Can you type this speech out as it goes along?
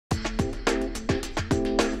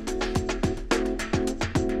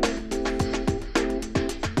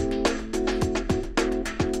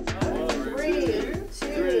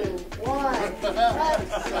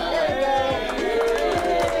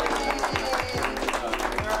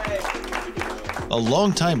A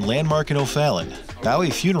longtime landmark in O'Fallon, Bowie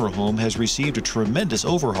Funeral Home has received a tremendous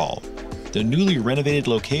overhaul. The newly renovated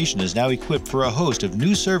location is now equipped for a host of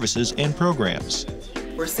new services and programs.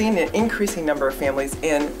 We're seeing an increasing number of families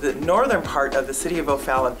in the northern part of the city of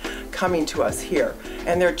O'Fallon coming to us here,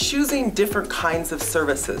 and they're choosing different kinds of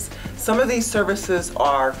services. Some of these services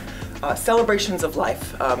are celebrations of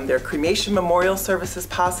life. They're cremation memorial services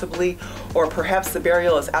possibly, or perhaps the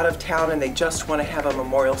burial is out of town and they just want to have a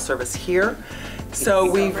memorial service here.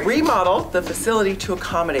 So we've remodeled the facility to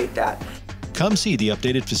accommodate that. Come see the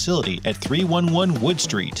updated facility at 311 Wood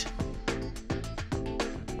Street.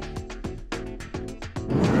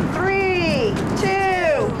 3, 2,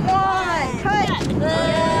 1, cut!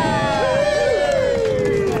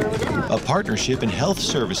 A partnership in health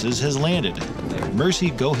services has landed. Mercy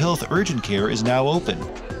Go Health Urgent Care is now open.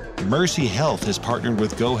 Mercy Health has partnered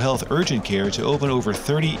with Go Health Urgent Care to open over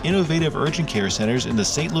 30 innovative urgent care centers in the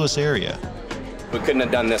St. Louis area. We couldn't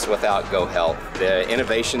have done this without Go Health. The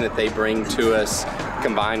innovation that they bring to us,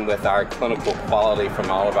 combined with our clinical quality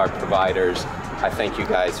from all of our providers, I thank you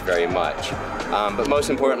guys very much. But most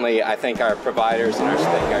importantly, I thank our providers and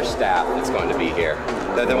our staff that's going to be here.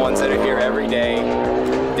 They're the ones that are here every day,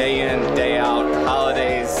 day in, day out,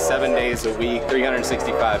 holidays, 7 days a week,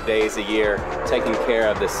 365 days a year, taking care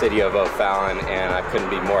of the city of O'Fallon, and I couldn't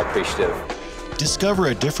be more appreciative. Discover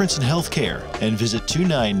a difference in healthcare and visit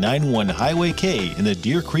 2991 Highway K in the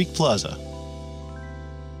Deer Creek Plaza.